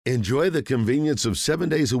Enjoy the convenience of 7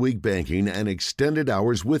 days a week banking and extended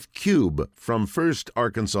hours with Cube from First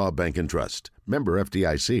Arkansas Bank and Trust. Member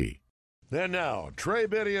FDIC. And now, Trey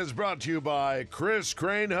Biddy is brought to you by Chris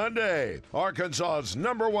Crane Hyundai, Arkansas's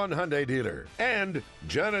 #1 Hyundai dealer, and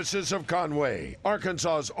Genesis of Conway,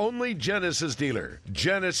 Arkansas's only Genesis dealer.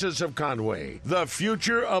 Genesis of Conway, the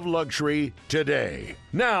future of luxury today.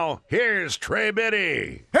 Now, here's Trey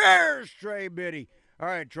Biddy. Here's Trey Biddy. All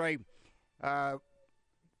right, Trey.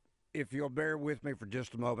 If you'll bear with me for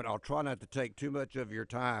just a moment, I'll try not to take too much of your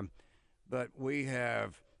time, but we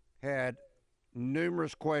have had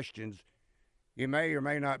numerous questions. You may or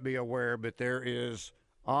may not be aware, but there is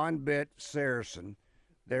on Bet Saracen.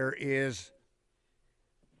 There is,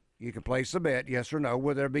 you can place a bet, yes or no,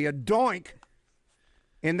 will there be a doink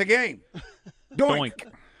in the game? Doink.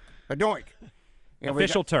 A doink. And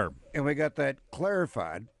official term. And we got that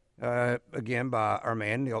clarified, again, by our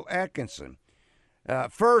man, Neil Atkinson.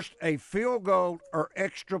 First, a field goal or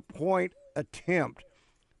extra point attempt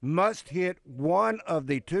must hit one of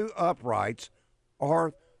the two uprights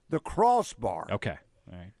or the crossbar. Okay.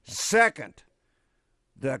 All right. Second,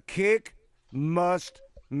 the kick must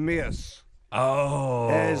miss. Oh.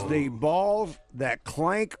 As the balls that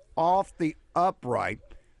clank off the upright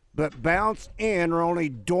but bounce in are only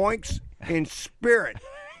doinks in spirit,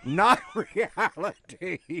 not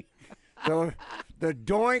reality. So the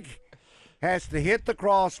doink has to hit the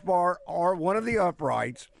crossbar or one of the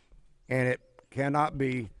uprights, and it cannot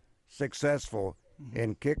be successful,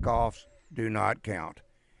 and kickoffs do not count.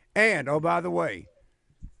 And, oh, by the way,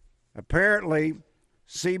 apparently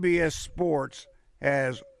CBS Sports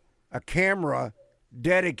has a camera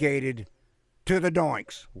dedicated to the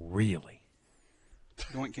doinks. Really?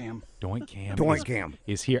 Doink Cam. Doink Cam. Doink Cam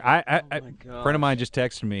is here. A friend of mine just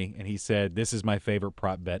texted me, and he said, this is my favorite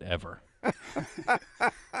prop bet ever.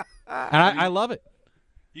 And I love it.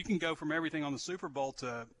 You can go from everything on the Super Bowl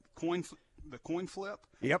to the coin flip.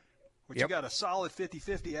 Yep. Which you got a solid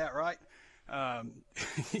 50-50 at, right?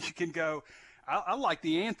 You can go. I like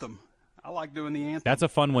the anthem. I like doing the anthem. That's a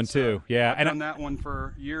fun one too. Yeah, I've done that one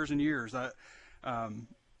for years and years.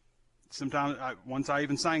 Sometimes once I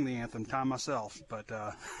even sang the anthem time myself. But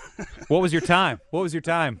what was your time?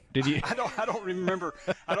 Did you? I don't remember.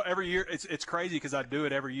 Every year. It's crazy because I do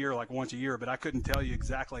it every year, like once a year. But I couldn't tell you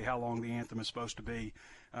exactly how long the anthem is supposed to be.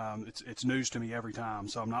 It's news to me every time.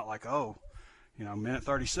 So I'm not like, minute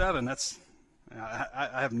 37. That's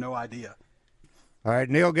I have no idea. All right,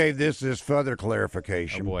 Neil gave this as further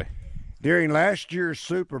clarification. Oh boy. During last year's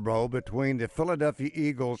Super Bowl between the Philadelphia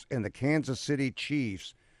Eagles and the Kansas City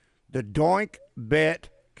Chiefs, the doink bet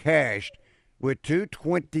cashed with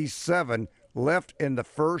 2:27 left in the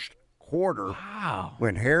first quarter. Wow.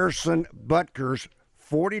 When Harrison Butker's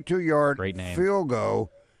 42-yard field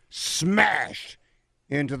goal smashed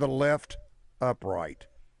into the left upright.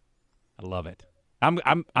 I love it.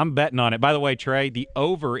 I'm betting on it. By the way, Trey, the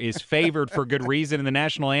over is favored for good reason in the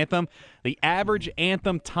national anthem. The average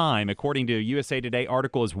anthem time, according to a USA Today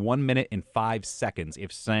article, is 1 minute and 5 seconds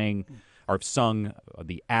if sung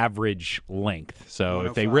the average length. So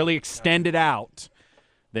if they really extend it out,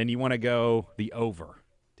 then you want to go the over,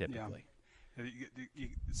 typically. Yeah.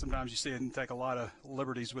 Sometimes you see it and take a lot of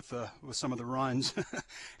liberties with some of the runs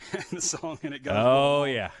in the song, and it goes. Oh,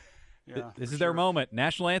 yeah. Yeah, this is their moment.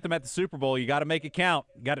 National anthem at the Super Bowl. You got to make it count.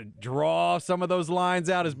 You got to draw some of those lines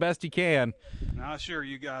out as best you can. Now, sure,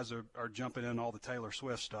 you guys are jumping in all the Taylor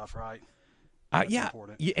Swift stuff, right? Yeah.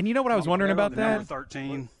 And you know what I was wondering about that? Number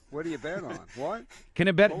 13. What do you bet on? What? Can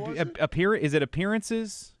it bet is it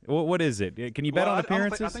appearances? What is it? Can you bet on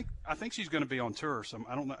appearances? I think she's going to be on tour.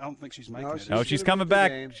 I don't think she's making it. Oh, she's coming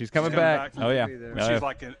back. She's coming back. Oh yeah. She's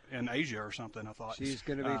like in Asia or something. I thought she's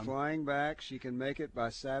going to be flying back. She can make it by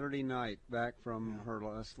Saturday night back from her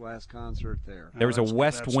last concert there. There was a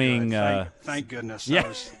West Wing. Thank goodness.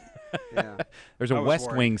 Yeah. There's a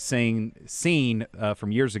West Wing scene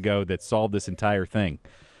from years ago that solved this entire thing,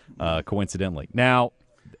 coincidentally. Now,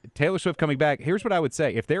 Taylor Swift coming back, here's what I would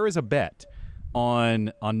say. If there is a bet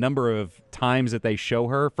on number of times that they show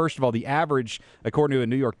her, first of all, the average, according to a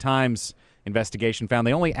New York Times investigation, found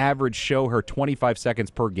they only average show her 25 seconds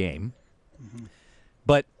per game. Mm-hmm.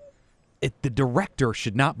 But the director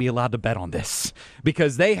should not be allowed to bet on this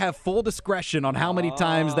because they have full discretion on how many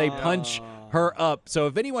times they punch her up. So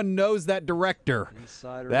if anyone knows that direcer,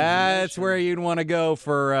 that's where you'd want to go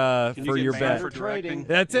for your bet. For trading.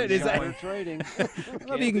 That's it. Trading.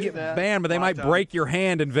 Well, you can get banned, but they might break your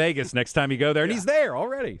hand in Vegas next time you go there, and he's there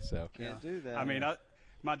already. So can't do that. I mean,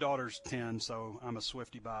 my daughter's 10, so I'm a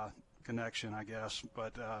Swiftie by connection, I guess.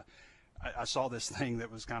 But I saw this thing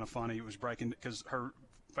that was kind of funny. It was breaking because her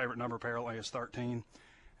favorite number apparently is 13.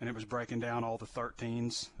 and it was breaking down all the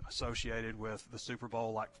 13s associated with the Super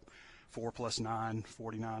Bowl, like 4 + 9,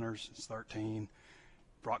 49ers is 13.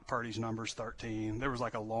 Brock Purdy's number's 13. There was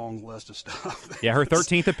like a long list of stuff. Yeah, her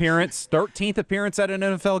 13th appearance at an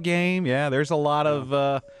NFL game. Yeah, there's a lot of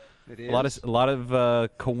a lot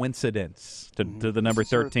of coincidence to the number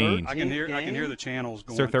 13. I can hear the channels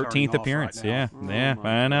going. It's her 13th appearance. Right yeah,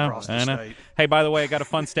 I know. Hey, by the way, I got a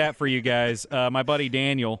fun stat for you guys. My buddy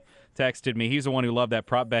Daniel texted me. He's the one who loved that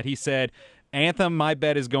prop bet. He said, Anthem, my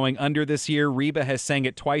bet is going under this year. Reba has sang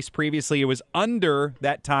it twice previously. It was under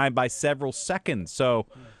that time by several seconds. So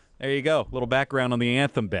there you go. A little background on the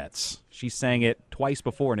Anthem bets. She sang it twice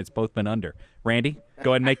before, and it's both been under. Randy,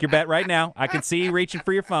 go ahead and make your bet right now. I can see you reaching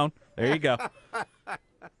for your phone. There you go.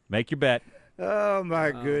 Make your bet. Oh,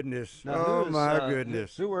 my goodness.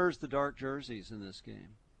 Goodness. Who wears the dark jerseys in this game?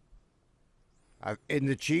 And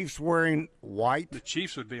the Chiefs wearing white? The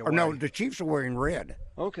Chiefs would be away. Or no, the Chiefs are wearing red.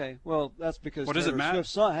 Okay, well, that's because what does it matter?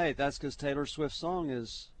 That's because Taylor Swift's song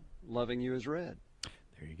is "Loving You Is Red."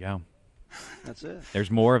 There you go. That's it. There's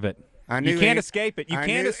more of it. You can't escape it. I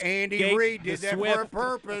knew Andy Reid did that for a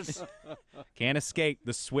purpose. Can't escape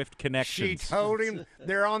the Swift connection. She told him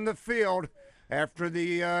they're on the field after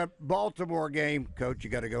the Baltimore game. Coach, you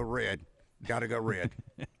got to go red. Got to go red.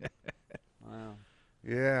 Wow.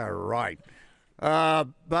 Yeah, right.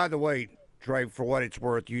 By the way, Trey, for what it's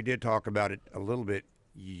worth, you did talk about it a little bit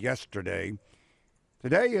yesterday.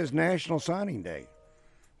 Today is National Signing Day.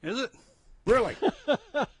 Is it? Really?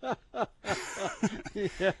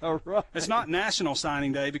 Yeah, right. It's not National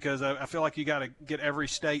Signing Day because I feel like you got to get every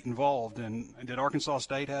state involved. And did Arkansas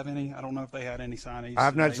State have any? I don't know if they had any signees.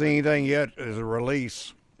 I've not seen anything yet as a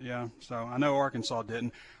release. Yeah, so I know Arkansas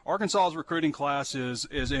didn't. Arkansas's recruiting class is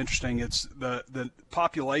interesting. It's the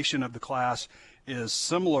population of the class is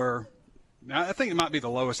similar. I think it might be the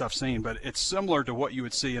lowest I've seen, but it's similar to what you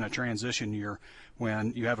would see in a transition year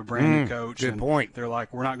when you have a brand new coach. Good point. They're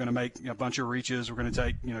like, we're not going to make a bunch of reaches. We're going to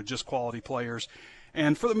take just quality players.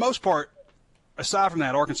 And for the most part, aside from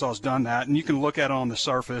that, Arkansas has done that. And you can look at it on the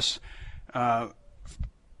surface. They're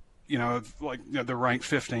ranked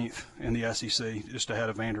 15th in the SEC, just ahead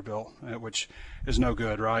of Vanderbilt, which is no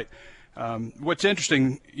good, right? What's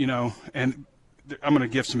interesting, and I'm going to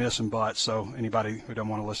give some ifs and buts, so anybody who don't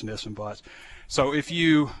want to listen to ifs and buts. So if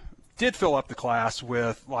you did fill up the class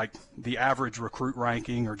with like the average recruit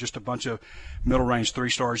ranking or just a bunch of middle range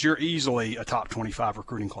 3-stars, you're easily a top 25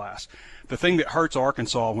 recruiting class. The thing that hurts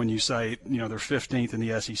Arkansas when you say, they're 15th in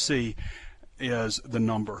the SEC is the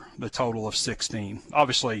number, the total of 16.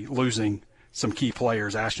 Obviously losing some key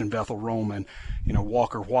players, Ashton Bethel-Roman,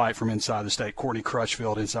 Walker White from inside the state, Courtney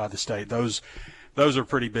Crutchfield inside the state. Those are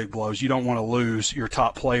pretty big blows. You don't want to lose your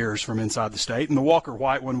top players from inside the state. And the Walker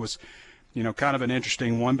White one was, kind of an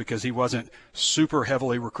interesting one because he wasn't super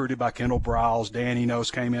heavily recruited by Kendall Briles. Dan Enos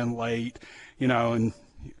came in late, and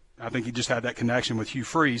I think he just had that connection with Hugh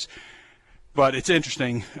Freeze. But it's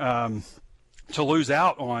interesting to lose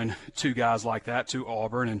out on two guys like that, to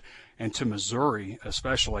Auburn and to Missouri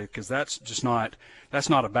especially, because that's not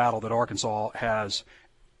a battle that Arkansas has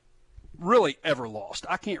really ever lost.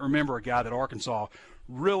 I can't remember a guy that Arkansas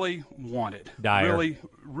really wanted. Dyer.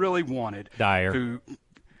 Really wanted. Dyer.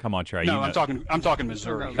 Come on, Trey. No, I'm talking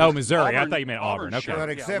Missouri. Oh, Missouri. I thought you meant Auburn. Okay. But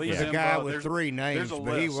except for the guy with three names,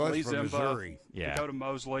 but he was Lee from Zimba, Missouri. Yeah. Dakota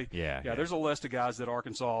Mosley. Yeah. There's a list of guys that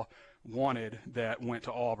Arkansas wanted that went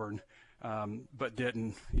to Auburn, but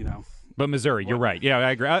didn't, But Missouri, you're right. Yeah,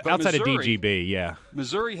 I agree. Outside Missouri, of DGB, yeah.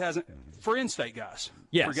 Missouri hasn't – for in-state guys.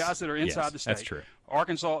 Yes. For guys that are inside the state. That's true.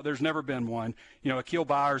 Arkansas, there's never been one. Akil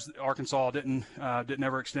Byers, Arkansas didn't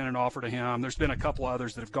ever extend an offer to him. There's been a couple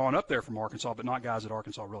others that have gone up there from Arkansas, but not guys that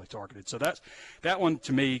Arkansas really targeted. So that one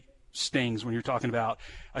to me stings when you're talking about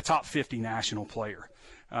a top 50 national player.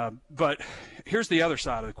 But here's the other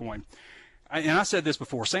side of the coin. And I said this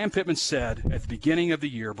before. Sam Pittman said at the beginning of the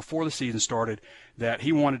year, before the season started, that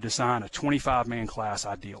he wanted to sign a 25-man class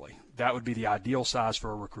ideally. That would be the ideal size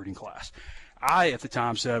for a recruiting class. I, at the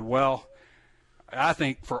time, said, well, I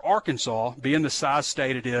think for Arkansas, being the size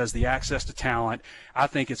state it is, the access to talent, I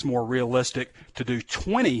think it's more realistic to do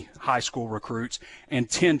 20 high school recruits and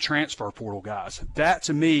 10 transfer portal guys. That,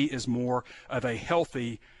 to me, is more of a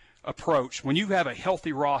healthy approach. When you have a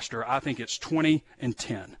healthy roster, I think it's 20 and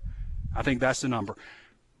 10. I think that's the number.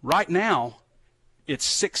 Right now, it's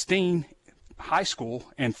 16 high school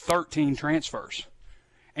and 13 transfers,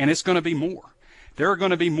 and it's going to be more. There are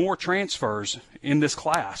going to be more transfers in this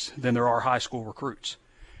class than there are high school recruits.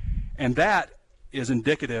 And that is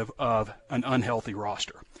indicative of an unhealthy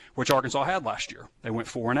roster, which Arkansas had last year. They went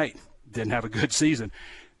 4-8, didn't have a good season.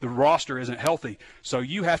 the roster isn't healthy. So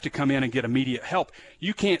you have to come in and get immediate help.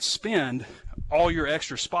 You can't spend all your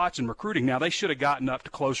extra spots in recruiting. Now, they should have gotten up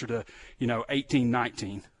to closer to, 18,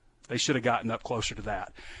 19. They should have gotten up closer to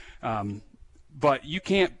that. But you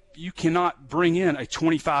cannot bring in a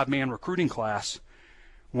 25-man recruiting class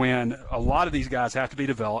when a lot of these guys have to be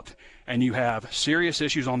developed and you have serious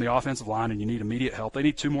issues on the offensive line and you need immediate help. They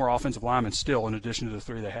need 2 more offensive linemen still in addition to the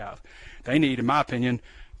 3 they have. They need, in my opinion,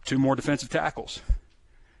 2 more defensive tackles.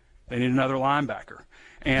 They need another linebacker.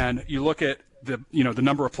 And you look at the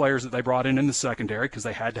number of players that they brought in the secondary because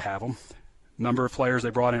they had to have them, number of players they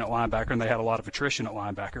brought in at linebacker, and they had a lot of attrition at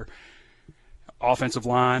linebacker. Offensive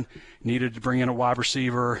line needed to bring in a wide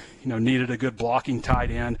receiver, needed a good blocking tight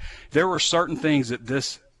end. There were certain things that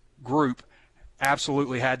this group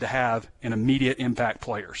absolutely had to have in immediate impact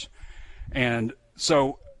players. And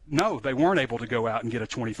so, no, they weren't able to go out and get a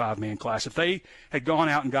 25-man class. If they had gone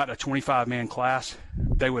out and got a 25-man class,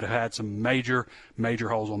 they would have had some major, major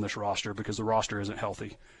holes on this roster because the roster isn't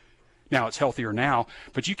healthy. Now, it's healthier now,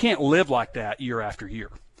 but you can't live like that year after year.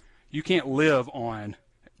 You can't live on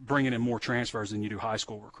bringing in more transfers than you do high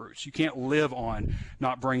school recruits. You can't live on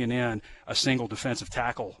not bringing in a single defensive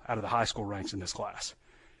tackle out of the high school ranks in this class.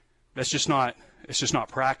 It's just not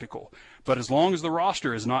practical. But as long as the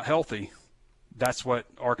roster is not healthy, that's what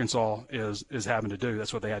Arkansas is having to do.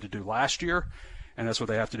 That's what they had to do last year, and that's what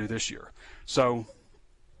they have to do this year. So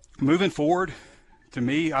moving forward, to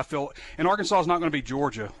me, I feel – and Arkansas is not going to be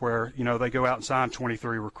Georgia where, they go out and sign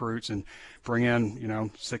 23 recruits and bring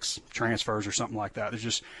in, 6 transfers or something like that. It's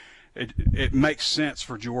just it makes sense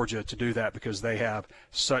for Georgia to do that because they have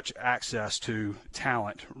such access to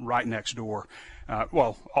talent right next door.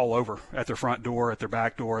 All over, at their front door, at their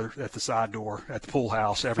back door, at the side door, at the pool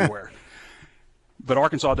house, everywhere. But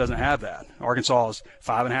Arkansas doesn't have that. Arkansas is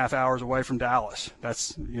 5.5 hours away from Dallas.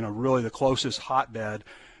 That's, really the closest hotbed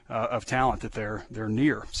of talent that they're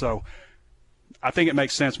near. So I think it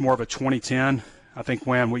makes sense more of a 2010. I think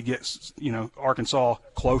when we get, Arkansas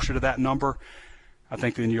closer to that number, I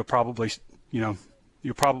think then you'll probably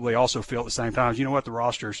also feel at the same time, the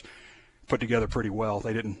roster's put together pretty well.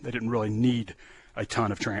 They didn't really need a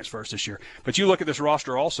ton of transfers this year. But you look at this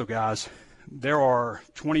roster also, guys, there are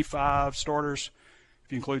 25 starters,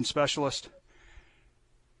 if you include specialists.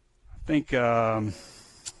 I think, I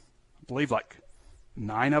believe like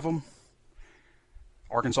 9 of them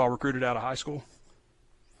Arkansas recruited out of high school.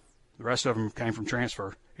 The rest of them came from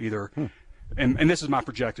transfer either. And this is my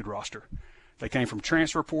projected roster. They came from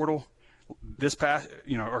transfer portal this past,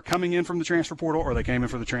 or coming in from the transfer portal, or they came in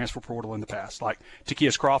for the transfer portal in the past. Like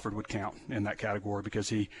Takias Crawford would count in that category because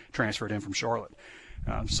he transferred in from Charlotte.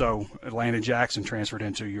 So Landon Jackson transferred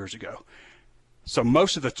in 2 years ago. So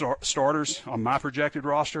most of the starters on my projected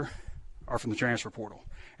roster are from the transfer portal.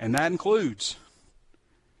 And that includes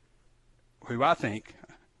who I think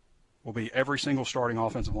will be every single starting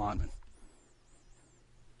offensive lineman.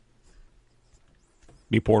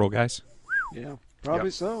 Be portal guys? Yeah,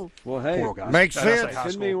 probably so. Well, hey, portal guys. Makes sense. It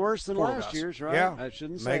shouldn't be worse than Portal last guys. year's, right? Yeah, I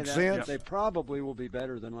shouldn't say makes that. sense. They probably will be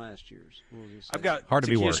better than last year's. We'll just say I've got Hard to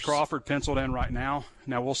be worse. Takias Crawford penciled in right now.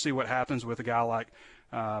 Now we'll see what happens with a guy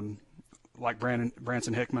like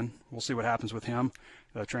Branson Hickman. We'll see what happens with him.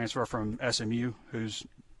 The transfer from SMU, who's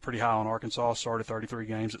pretty high on Arkansas, started 33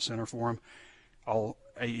 games at center for him. All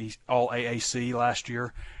AAC last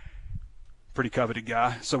year. Pretty coveted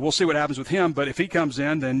guy. So we'll see what happens with him. But if he comes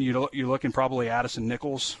in, then you're looking probably Addison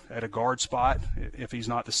Nichols at a guard spot if he's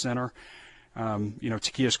not the center.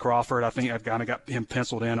 Takias Crawford, I think I've kind of got him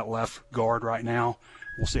penciled in at left guard right now.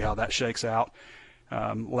 We'll see how that shakes out.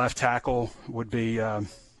 Left tackle would be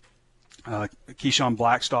Keyshawn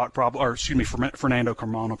Blackstock, Fernando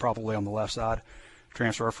Carmona probably on the left side,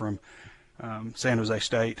 transfer from San Jose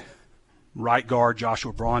State. Right guard,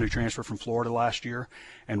 Joshua Braun, who transferred from Florida last year.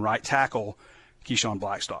 And right tackle, Keyshawn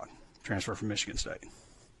Blackstock, transfer from Michigan State.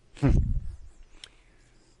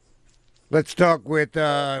 Let's talk with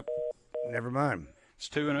never mind. It's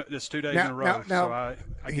 2 days in a row. So I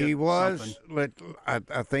he was. something.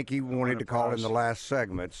 I think he wanted to call in the last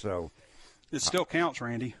segment. So It still counts,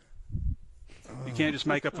 Randy. You can't just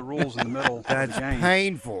make up the rules in the middle of the that's game.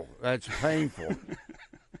 painful. That's painful.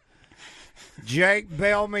 Jake,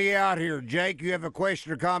 bail me out here. Jake, you have a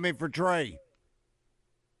question or comment for Trey?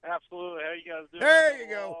 Absolutely. How you guys doing? There you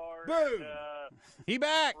go. Lord, Boom. He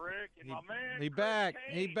back. Rick and my man. He Chris back.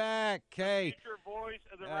 Hayes, He back. Hey. Future voice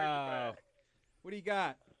of the Razorback. What do you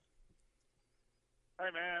got? Hey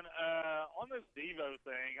man, on this Devo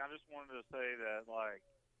thing, I just wanted to say that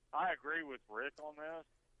I agree with Rick on this.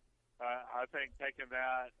 I think taking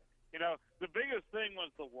that, the biggest thing was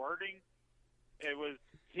the wording. It was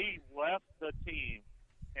he left the team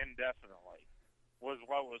indefinitely was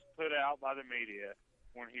what was put out by the media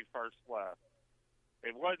when he first left.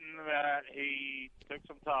 It wasn't that he took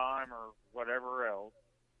some time or whatever else.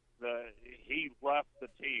 He left the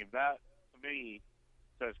team. That, to me,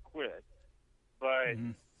 says quit. But,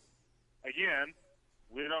 again,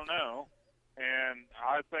 we don't know. And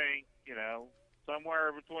I think,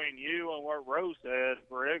 somewhere between you and what Rose said,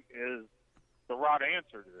 Rick, is the right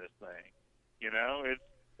answer to this thing.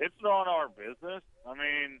 It's not our business. I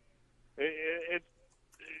mean, it's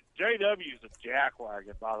JW's a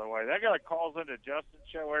jackwagon, by the way. That guy calls into Justin's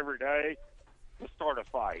show every day to start a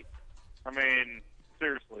fight. I mean,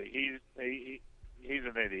 seriously, he's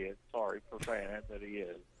an idiot. Sorry for saying it, but he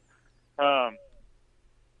is.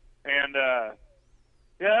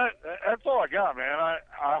 Yeah, that's all I got, man.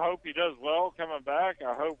 I hope he does well coming back.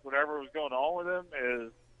 I hope whatever was going on with him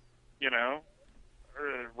is,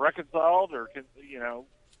 reconciled or,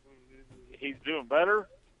 he's doing better.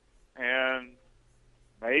 And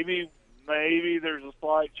maybe there's a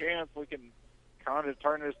slight chance we can kind of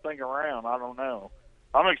turn this thing around. I don't know.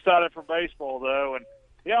 I'm excited for baseball, though. And,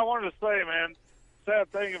 I wanted to say, man,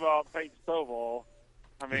 sad thing about Peyton Stovall.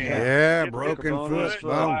 I mean, broken foot.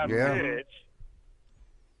 Pitch,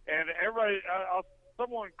 and everybody,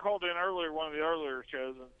 someone called in earlier, one of the earlier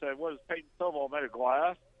shows, and said, "What is Peyton Stovall made of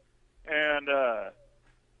glass?" And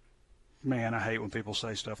man, I hate when people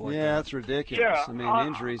say stuff like that. Yeah, that's ridiculous. Yeah, I mean,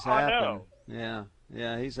 injuries happen.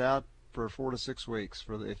 Yeah, he's out for 4 to 6 weeks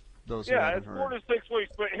for those who haven't heard. 4 to 6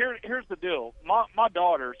 weeks. But here's the deal. My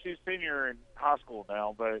daughter, she's senior in high school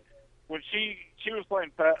now, but when she was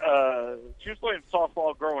playing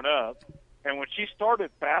softball growing up, and when she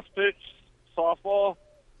started fast pitch softball,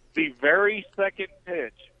 the very second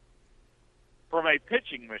pitch from a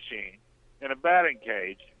pitching machine in a batting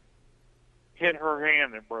cage hit her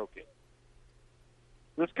hand and broke it.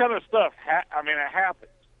 This kind of stuff, it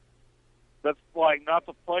happens. That's not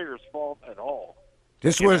the player's fault at all.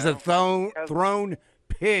 This was a thrown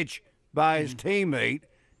pitch by his teammate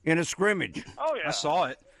in a scrimmage. Oh yeah, I saw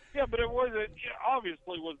it. Yeah, but it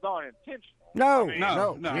obviously was not intentional. No.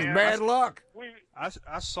 No. It was bad luck.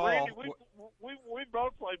 I saw. Randy, we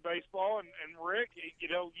both played baseball, and Rick,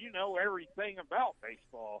 you know everything about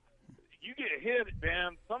baseball. You get hit,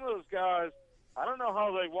 man. Some of those guys, I don't know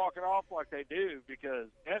how they walk it off like they do because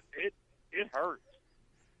it hurts.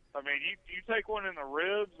 I mean, you take one in the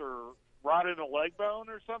ribs or right in the leg bone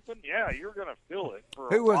or something, yeah, you're going to feel it for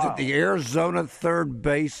Who a while. was it? The Arizona third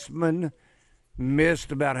baseman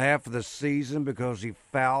missed about half of the season because he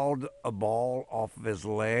fouled a ball off of his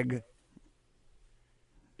leg.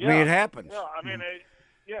 Yeah. I mean, it happens. Yeah, I mean,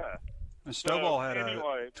 And Stovall had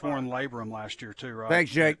a torn labrum last year too, right?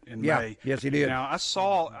 Thanks, Jake. In May. Yes, he did. Now,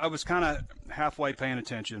 I was kind of halfway paying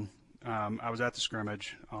attention. I was at the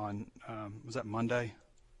scrimmage on, was that Monday?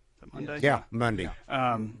 Is that Monday? Yeah, Monday.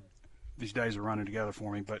 These days are running together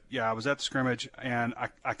for me. But, yeah, I was at the scrimmage, and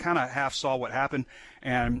I kind of half saw what happened.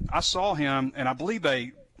 And I saw him, and I believe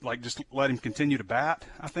they, just let him continue to bat,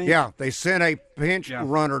 I think. Yeah, they sent a pinch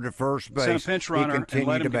runner to first base. Sent a pinch runner and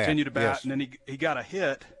let him continue to bat. Yes. And then he got a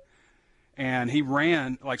hit, and he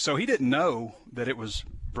ran. So he didn't know that it was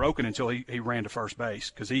broken until he ran to first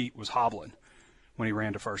base because he was hobbling when he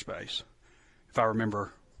ran to first base, if I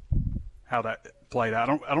remember how that played out.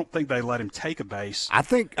 I don't think they let him take a base. I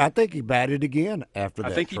think he batted again after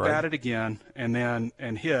that. I think he batted again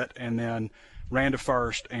and hit and then ran to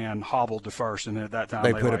first and hobbled to first, and then at that time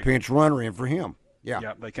they put a pinch runner in for him.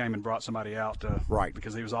 Yeah, they came and brought somebody out right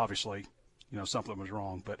because he was obviously, something was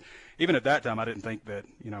wrong. But even at that time, I didn't think that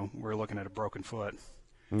we were looking at a broken foot.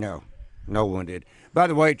 No one did. By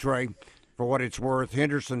the way, Trey, for what it's worth,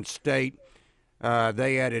 Henderson State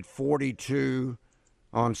they added 42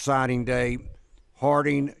 on signing day.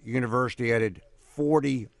 Harding University added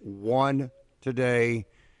 41 today.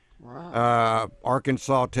 Wow.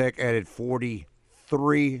 Arkansas Tech added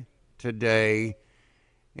 43 today.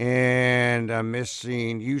 And I'm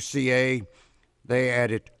missing UCA. They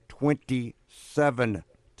added 27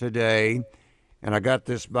 today. And I got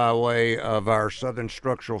this by way of our Southern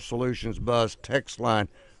Structural Solutions Buzz text line.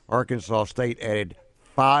 Arkansas State added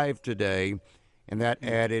 5 today, and that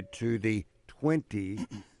added to the 20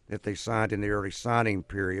 that they signed in the early signing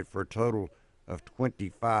period for a total of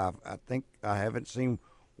 25. I think I haven't seen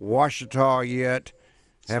Ouachita yet.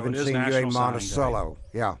 So haven't seen UA Monticello.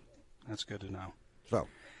 Yeah. That's good to know. So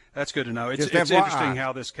that's good to know. It's interesting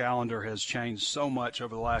how this calendar has changed so much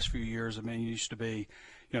over the last few years. I mean, it used to be,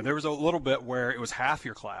 there was a little bit where it was half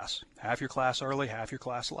your class early, half your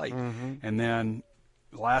class late. Mm-hmm. And then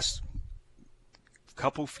the last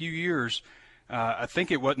few years, I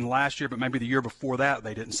think it wasn't last year, but maybe the year before that,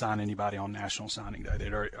 they didn't sign anybody on National Signing Day.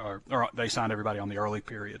 Or they signed everybody on the early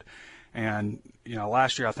period. And,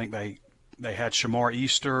 last year I think they had Shamar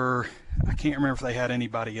Easter. I can't remember if they had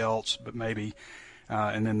anybody else, but maybe.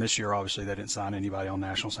 And then this year, obviously, they didn't sign anybody on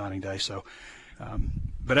National Signing Day. So,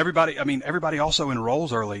 but everybody also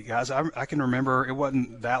enrolls early, guys. I can remember it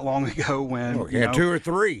wasn't that long ago when two or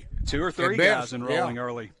three guys enrolling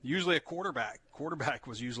early. Usually a quarterback. Quarterback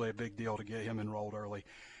was usually a big deal to get him enrolled early,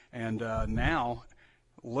 and now,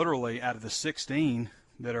 literally out of the 16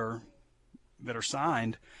 that are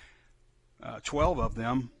signed, 12 of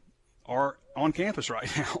them are on campus right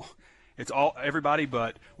now. It's everybody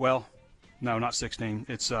but no, not 16.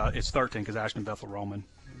 It's 13 because Ashton Bethel-Roman,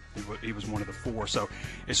 he was one of the 4. So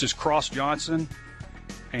it's just Cross Johnson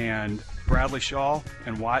and Bradley Shaw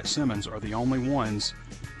and Wyatt Simmons are the only ones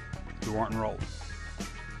who aren't enrolled.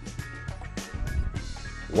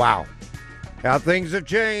 Wow. How things have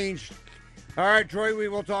changed. All right, Troy, we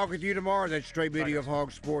will talk with you tomorrow. That's Trey Biddy of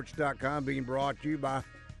hogsports.com, being brought to you by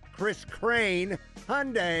Chris Crane,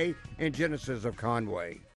 Hyundai, and Genesis of Conway.